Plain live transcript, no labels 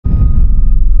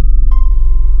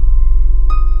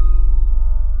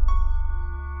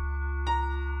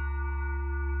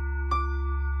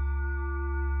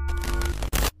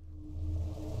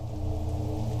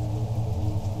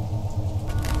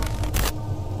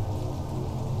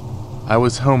I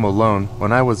was home alone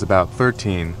when I was about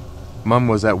 13. Mum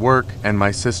was at work and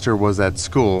my sister was at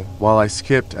school while I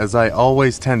skipped as I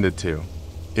always tended to.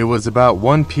 It was about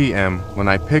 1 p.m. when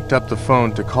I picked up the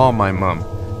phone to call my mum,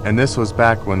 and this was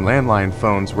back when landline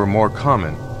phones were more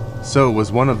common, so it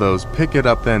was one of those pick it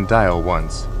up then dial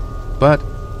ones. But,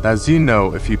 as you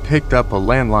know, if you picked up a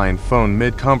landline phone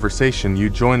mid-conversation you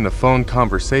joined the phone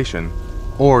conversation,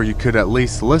 or you could at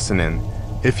least listen in,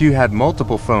 if you had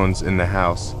multiple phones in the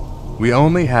house. We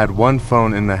only had one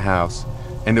phone in the house,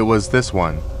 and it was this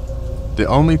one. The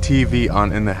only TV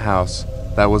on in the house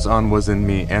that was on was in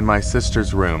me and my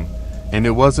sister's room, and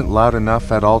it wasn't loud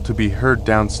enough at all to be heard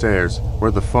downstairs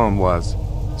where the phone was.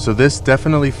 So this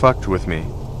definitely fucked with me.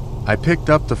 I picked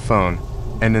up the phone,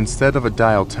 and instead of a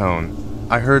dial tone,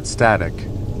 I heard static,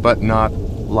 but not,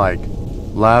 like,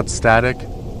 loud static,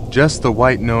 just the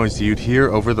white noise you'd hear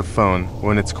over the phone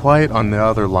when it's quiet on the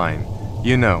other line,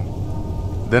 you know.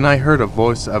 Then I heard a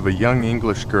voice of a young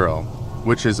English girl,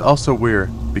 which is also weird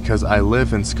because I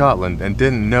live in Scotland and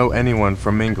didn't know anyone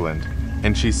from England,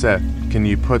 and she said, "Can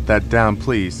you put that down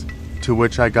please?" To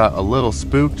which I got a little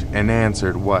spooked and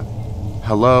answered, "What?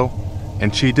 Hello?"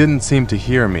 And she didn't seem to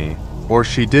hear me, or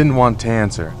she didn't want to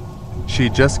answer. She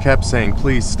just kept saying,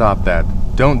 "Please stop that,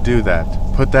 don't do that,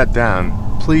 put that down,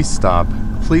 please stop,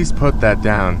 please put that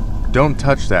down, don't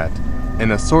touch that,"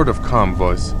 in a sort of calm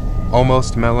voice,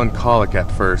 almost melancholic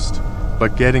at first,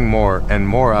 but getting more and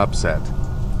more upset.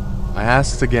 I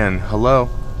asked again, "Hello?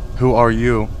 Who are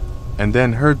you?" and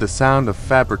then heard the sound of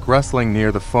fabric rustling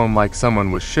near the phone like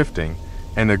someone was shifting,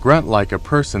 and a grunt like a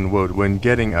person would when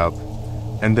getting up.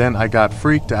 And then I got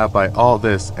freaked out by all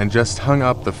this and just hung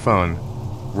up the phone,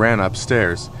 ran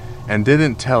upstairs, and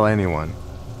didn't tell anyone.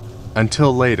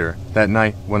 Until later, that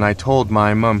night, when I told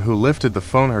my mum, who lifted the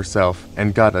phone herself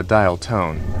and got a dial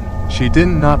tone. She did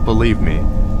not believe me.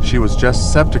 She was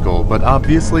just skeptical but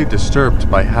obviously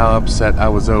disturbed by how upset I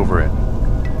was over it.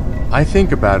 I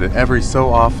think about it every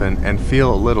so often and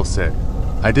feel a little sick.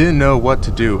 I didn't know what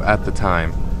to do at the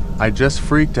time. I just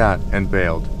freaked out and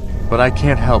bailed. But I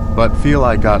can't help but feel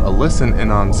I got a listen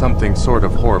in on something sort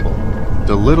of horrible.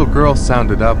 The little girl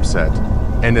sounded upset,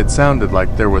 and it sounded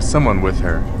like there was someone with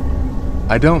her.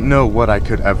 I don't know what I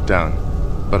could have done,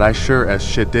 but I sure as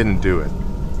shit didn't do it.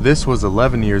 This was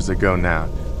 11 years ago now,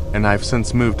 and I've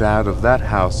since moved out of that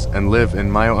house and live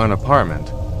in my own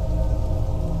apartment.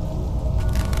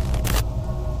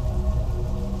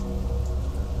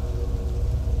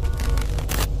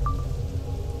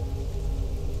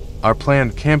 Our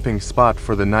planned camping spot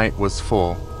for the night was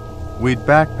full. We'd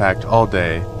backpacked all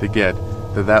day to get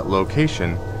to that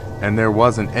location, and there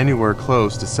wasn't anywhere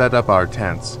close to set up our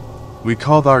tents. We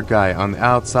called our guy on the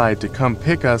outside to come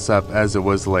pick us up as it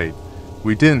was late.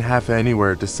 We didn't have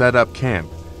anywhere to set up camp,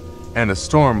 and a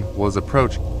storm was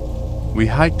approaching. We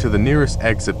hiked to the nearest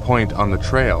exit point on the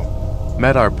trail,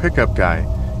 met our pickup guy,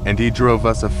 and he drove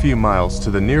us a few miles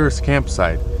to the nearest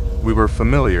campsite we were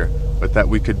familiar with that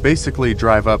we could basically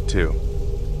drive up to.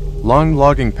 Long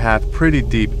logging path pretty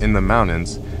deep in the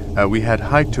mountains we had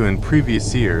hiked to in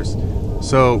previous years,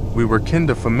 so we were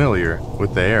kinda familiar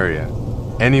with the area.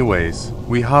 Anyways,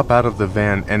 we hop out of the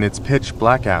van and it's pitch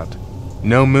black out.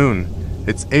 No moon.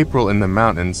 It's April in the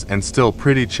mountains and still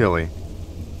pretty chilly.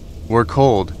 We're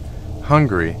cold,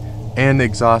 hungry, and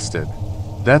exhausted.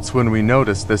 That's when we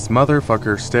notice this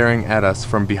motherfucker staring at us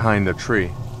from behind a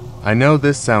tree. I know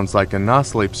this sounds like a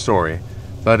no-sleep story,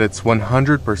 but it's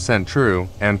 100% true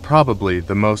and probably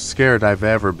the most scared I've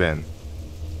ever been.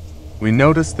 We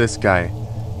noticed this guy,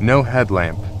 no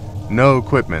headlamp, no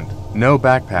equipment, no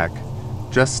backpack,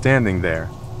 just standing there.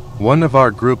 One of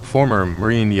our group former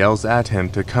Marine yells at him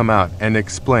to come out and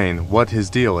explain what his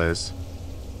deal is.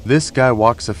 This guy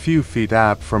walks a few feet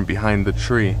out from behind the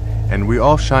tree and we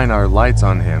all shine our lights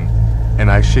on him,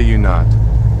 and I shit you not,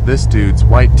 this dude's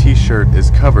white t-shirt is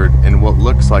covered in what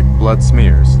looks like blood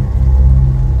smears.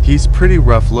 He's pretty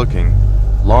rough looking,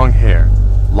 long hair,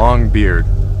 long beard,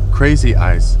 crazy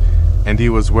eyes, and he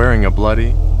was wearing a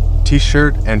bloody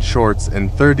t-shirt and shorts in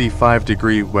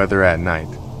 35-degree weather at night.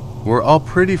 We're all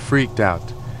pretty freaked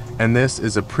out, and this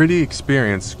is a pretty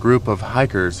experienced group of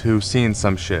hikers who've seen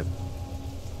some shit.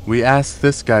 We ask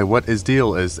this guy what his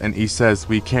deal is and he says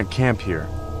we can't camp here.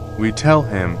 We tell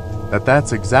him that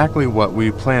that's exactly what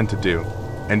we plan to do,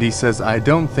 and he says I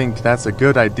don't think that's a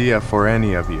good idea for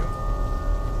any of you.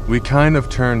 We kind of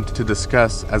turned to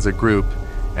discuss as a group,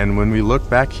 and when we look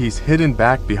back he's hidden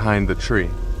back behind the tree.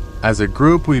 As a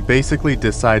group we basically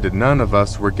decided none of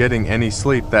us were getting any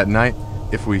sleep that night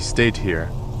if we stayed here,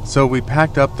 so we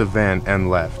packed up the van and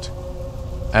left.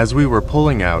 As we were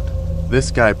pulling out, this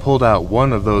guy pulled out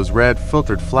one of those red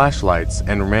filtered flashlights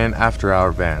and ran after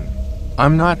our van.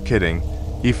 I'm not kidding,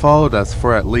 he followed us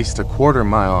for at least a quarter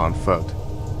mile on foot.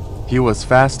 He was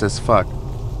fast as fuck.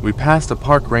 We passed a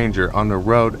park ranger on the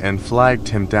road and flagged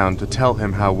him down to tell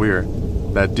him how weird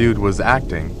that dude was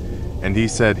acting, and he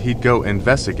said he'd go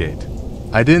investigate.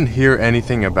 I didn't hear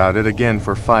anything about it again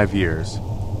for 5 years.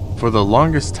 For the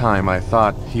longest time I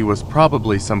thought he was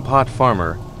probably some pot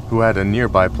farmer who had a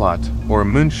nearby plot, or a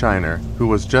moonshiner who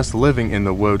was just living in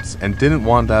the woods and didn't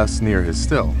want us near his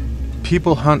still.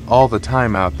 People hunt all the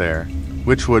time out there,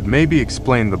 which would maybe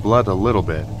explain the blood a little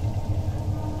bit.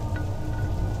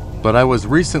 But I was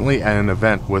recently at an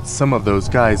event with some of those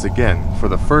guys again for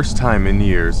the first time in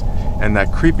years, and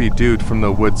that creepy dude from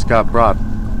the woods got brought.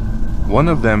 One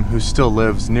of them who still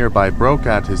lives nearby broke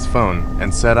out his phone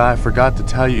and said, "I forgot to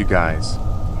tell you guys.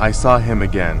 I saw him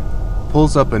again."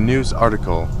 Pulls up a news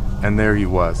article, and there he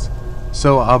was.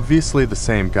 So obviously the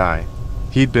same guy.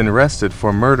 He'd been arrested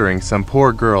for murdering some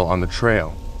poor girl on the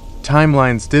trail.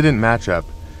 Timelines didn't match up,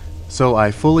 so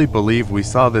I fully believe we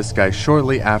saw this guy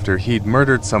shortly after he'd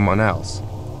murdered someone else.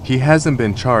 He hasn't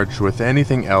been charged with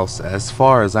anything else as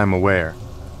far as I'm aware.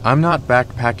 I'm not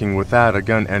backpacking without a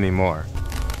gun anymore.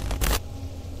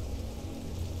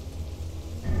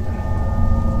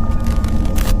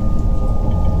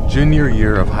 Junior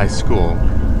year of high school,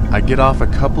 I get off a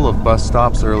couple of bus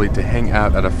stops early to hang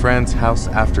out at a friend's house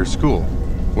after school.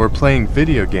 We're playing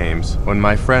video games when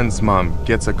my friend's mom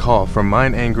gets a call from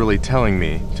mine angrily telling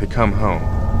me to come home.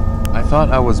 I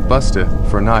thought I was busted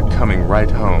for not coming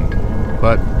right home,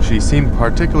 but she seemed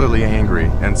particularly angry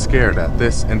and scared at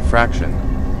this infraction.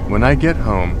 When I get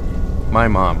home, my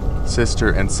mom, sister,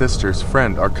 and sister's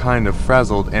friend are kind of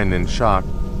frazzled and in shock.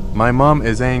 My mom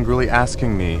is angrily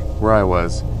asking me where I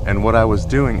was and what I was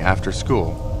doing after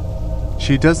school.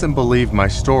 She doesn't believe my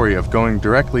story of going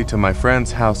directly to my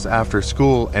friend's house after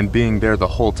school and being there the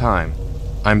whole time.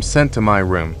 I'm sent to my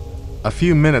room. A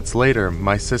few minutes later,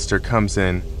 my sister comes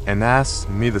in and asks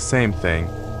me the same thing,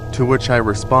 to which I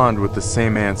respond with the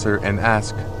same answer and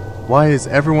ask, "Why is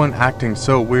everyone acting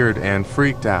so weird and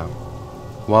freaked out?"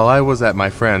 While I was at my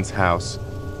friend's house,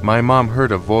 my mom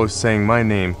heard a voice saying my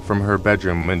name from her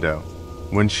bedroom window.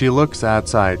 When she looks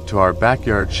outside to our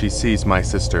backyard, she sees my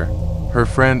sister, her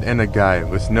friend, and a guy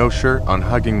with no shirt on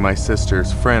hugging my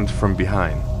sister's friend from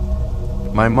behind.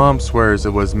 My mom swears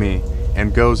it was me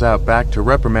and goes out back to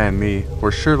reprimand me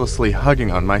for shirtlessly hugging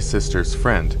on my sister's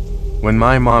friend. When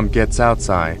my mom gets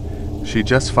outside, she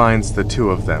just finds the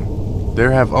two of them.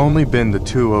 There have only been the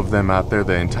two of them out there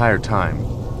the entire time.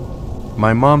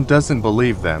 My mom doesn't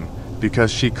believe them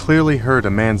because she clearly heard a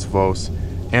man's voice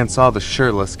and saw the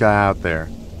shirtless guy out there.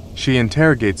 She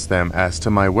interrogates them as to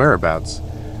my whereabouts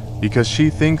because she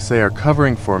thinks they are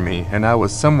covering for me and I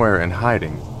was somewhere in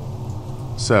hiding.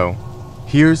 So,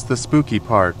 here's the spooky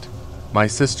part. My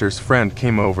sister's friend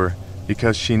came over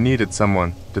because she needed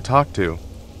someone to talk to.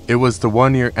 It was the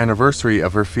 1-year anniversary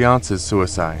of her fiance's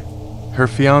suicide. Her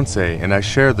fiance and I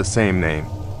share the same name.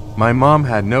 My mom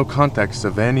had no context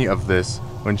of any of this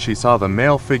when she saw the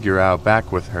male figure out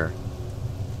back with her.